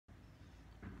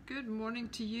Good morning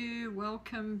to you.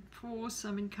 Welcome for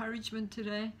some encouragement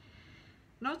today.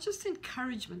 Not just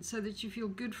encouragement so that you feel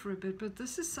good for a bit, but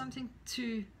this is something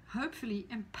to hopefully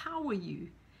empower you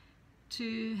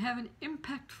to have an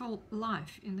impactful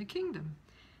life in the kingdom.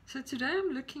 So today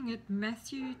I'm looking at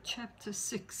Matthew chapter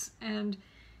 6, and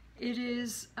it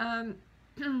is the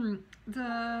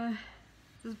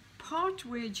part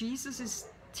where Jesus is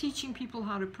teaching people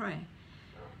how to pray.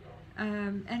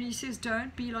 And he says,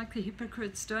 don't be like the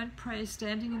hypocrites, don't pray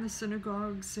standing in the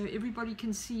synagogues so everybody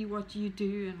can see what you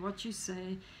do and what you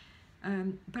say.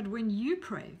 But when you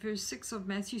pray, verse 6 of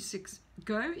Matthew 6,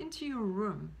 go into your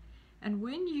room, and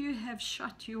when you have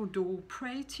shut your door,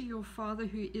 pray to your Father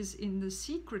who is in the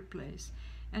secret place,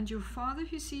 and your Father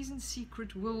who sees in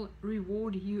secret will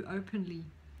reward you openly.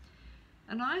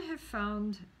 And I have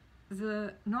found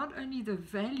not only the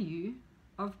value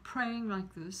of praying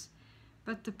like this,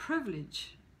 but the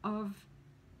privilege of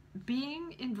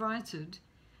being invited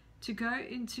to go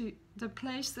into the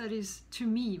place that is, to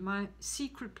me, my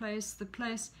secret place, the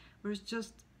place where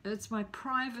it's my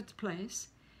private place,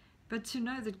 but to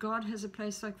know that God has a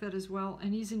place like that as well,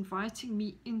 and He's inviting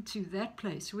me into that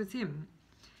place with Him.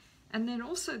 And then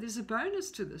also there's a bonus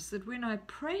to this, that when I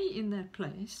pray in that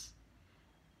place,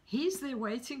 He's there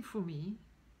waiting for me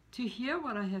to hear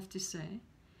what I have to say,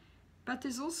 but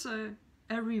there's also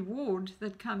a reward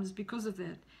that comes because of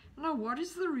that. Now, what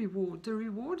is the reward? The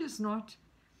reward is not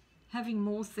having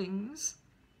more things,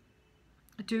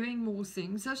 doing more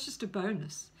things. That's just a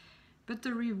bonus. But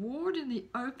the reward in the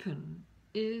open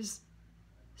is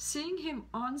seeing Him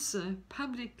answer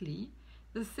publicly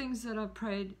the things that are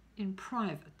prayed in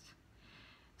private.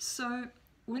 So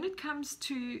when it comes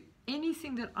to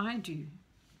anything that I do,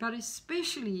 but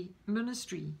especially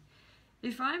ministry,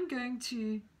 if I'm going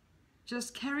to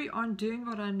just carry on doing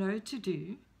what I know to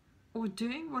do, or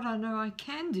doing what I know I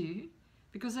can do,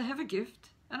 because I have a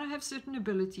gift and I have certain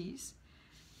abilities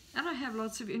and I have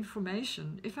lots of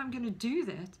information, if I'm going to do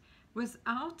that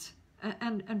without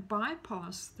and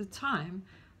bypass the time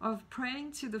of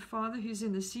praying to the Father who's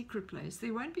in the secret place,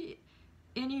 there won't be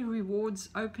any rewards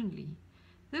openly.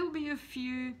 There'll be a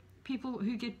few people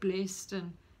who get blessed,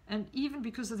 and even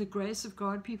because of the grace of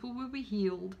God, people will be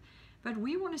healed. But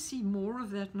we want to see more of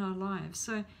that in our lives.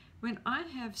 So when I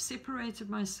have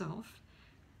separated myself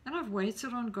and I've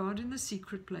waited on God in the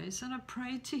secret place and I've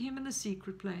prayed to Him in the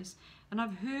secret place and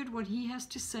I've heard what He has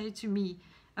to say to me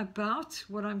about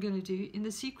what I'm going to do in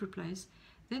the secret place,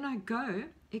 then I go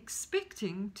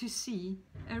expecting to see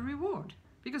a reward,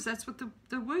 because that's what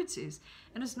the word says.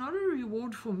 And it's not a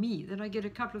reward for me that I get a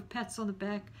couple of pats on the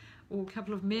back or a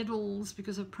couple of medals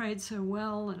because I've prayed so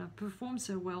well and I've performed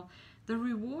so well. The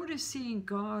reward is seeing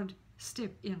God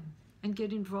step in and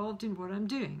get involved in what I'm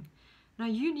doing. Now,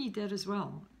 you need that as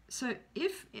well. So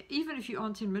even if you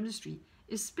aren't in ministry,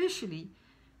 especially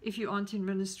if you aren't in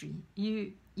ministry,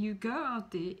 you go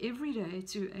out there every day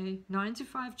to a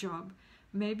 9-to-5 job.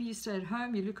 Maybe you stay at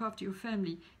home, you look after your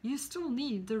family. You still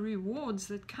need the rewards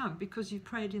that come because you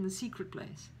prayed in the secret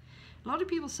place. A lot of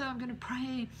people say, I'm going to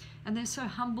pray, and they're so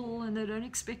humble and they don't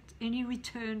expect any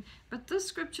return. But this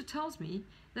scripture tells me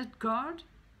that God,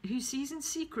 who sees in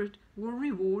secret, will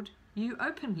reward you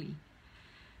openly.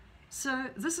 So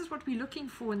this is what we're looking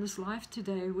for in this life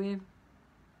today, where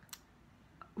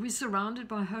we're surrounded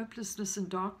by hopelessness and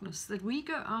darkness, that we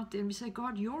go out there and we say,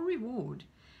 God, your reward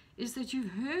is that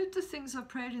you've heard the things I've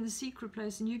prayed in the secret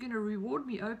place, and you're going to reward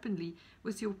me openly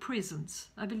with your presence.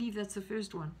 I believe that's the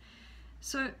first one.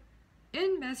 So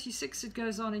in Matthew 6 it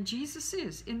goes on, and Jesus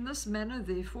says, in this manner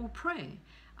therefore pray,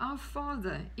 our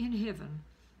Father in heaven,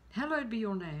 hallowed be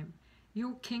your name.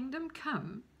 Your kingdom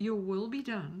come, your will be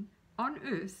done on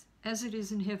earth as it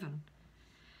is in heaven.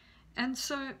 And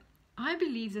so I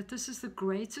believe that this is the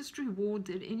greatest reward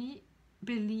that any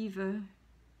believer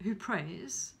who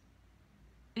prays,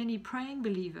 any praying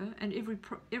believer, and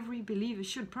every believer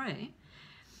should pray,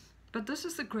 but this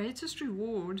is the greatest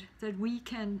reward that we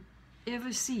can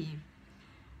ever see.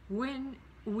 When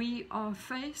we are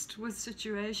faced with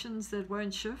situations that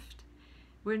won't shift,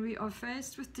 when we are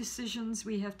faced with decisions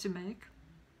we have to make,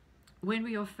 when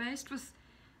we are faced with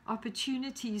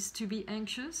opportunities to be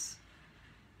anxious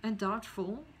and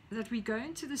doubtful, that we go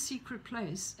into the secret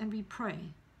place and we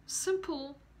pray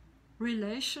simple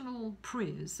relational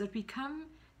prayers, that we come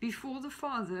before the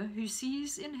Father who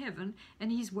sees in heaven,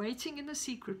 and He's waiting in the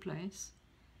secret place.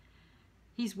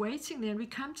 He's waiting there, and we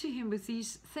come to Him with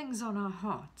these things on our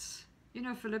hearts. You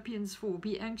know, Philippians 4,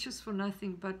 be anxious for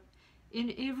nothing, but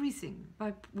in everything,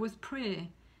 with prayer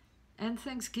and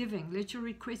thanksgiving, let your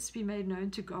requests be made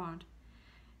known to God.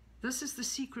 This is the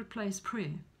secret place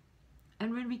prayer.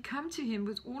 And when we come to him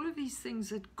with all of these things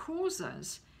that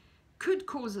could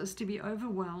cause us to be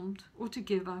overwhelmed or to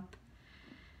give up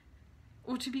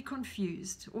or to be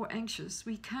confused or anxious,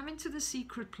 we come into the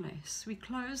secret place, we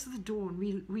close the door, and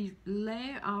we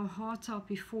lay our heart out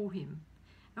before him.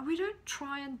 And we don't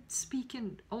try and speak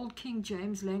in old King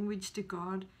James language to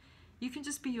God. You can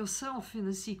just be yourself in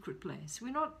the secret place.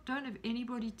 We don't have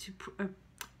anybody to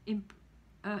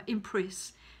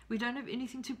impress. We don't have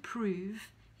anything to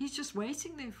prove. He's just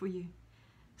waiting there for you.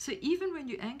 So even when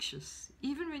you're anxious,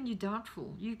 even when you're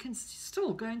doubtful, you can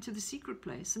still go into the secret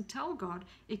place and tell God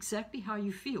exactly how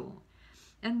you feel.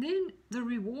 And then the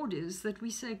reward is that we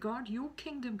say, God, your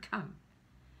kingdom come.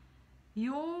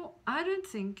 I don't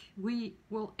think we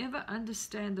will ever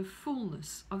understand the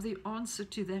fullness of the answer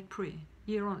to that prayer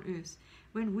here on earth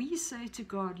when we say to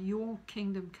God, your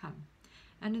kingdom come.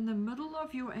 And in the middle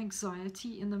of your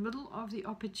anxiety, in the middle of the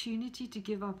opportunity to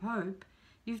give up hope,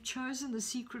 you've chosen the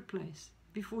secret place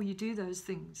before you do those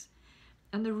things.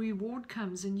 And the reward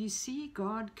comes and you see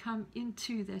God come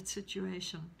into that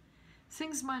situation.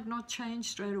 Things might not change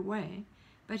straight away,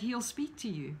 but he'll speak to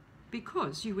you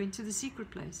because you went to the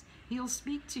secret place. He'll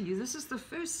speak to you. This is the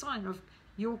first sign of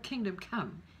your kingdom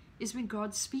come, is when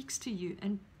God speaks to you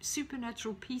and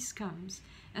supernatural peace comes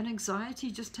and anxiety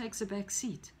just takes a back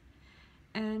seat.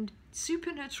 And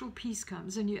supernatural peace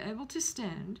comes and you're able to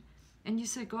stand and you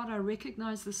say, God, I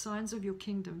recognize the signs of your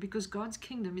kingdom, because God's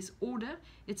kingdom is order.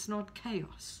 It's not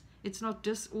chaos. It's not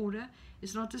disorder.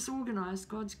 It's not disorganized.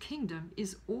 God's kingdom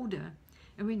is order.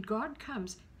 And when God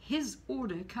comes, his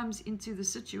order comes into the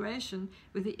situation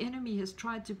where the enemy has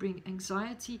tried to bring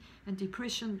anxiety and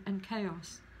depression and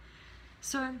chaos.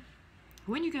 So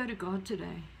when you go to God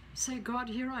today, say, God,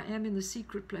 here I am in the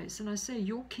secret place, and I say,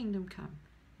 your kingdom come.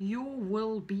 Your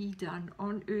will be done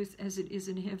on earth as it is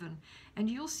in heaven. And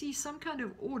you'll see some kind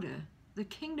of order, the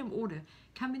kingdom order,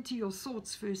 come into your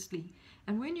thoughts firstly.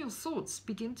 And when your thoughts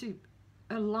begin to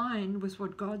align with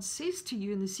what God says to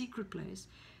you in the secret place,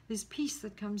 there's peace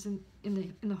that comes in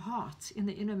the heart, in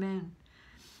the inner man.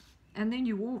 And then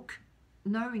you walk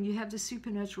knowing you have the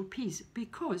supernatural peace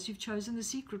because you've chosen the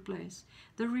secret place.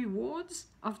 The rewards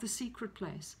of the secret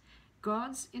place,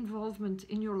 God's involvement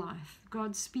in your life,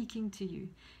 God speaking to you,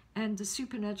 and the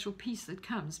supernatural peace that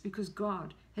comes because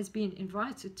God has been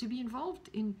invited to be involved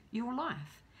in your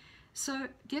life. So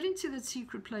get into that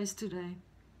secret place today.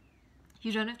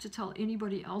 You don't have to tell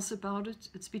anybody else about it.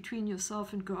 It's between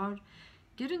yourself and God.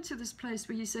 Get into this place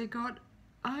where you say, God,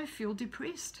 I feel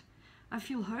depressed. I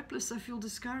feel hopeless. I feel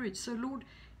discouraged. So Lord,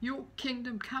 your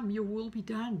kingdom come, your will be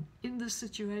done in this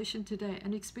situation today,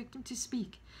 and expect him to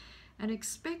speak. And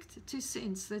expect to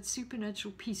sense that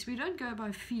supernatural peace. We don't go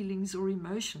by feelings or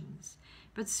emotions,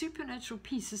 but supernatural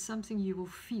peace is something you will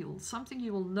feel, something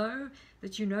you will know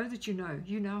that you know that you know.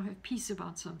 You now have peace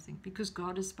about something because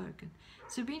God has spoken.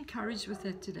 So be encouraged with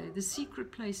that today. The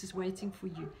secret place is waiting for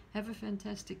you. Have a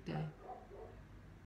fantastic day.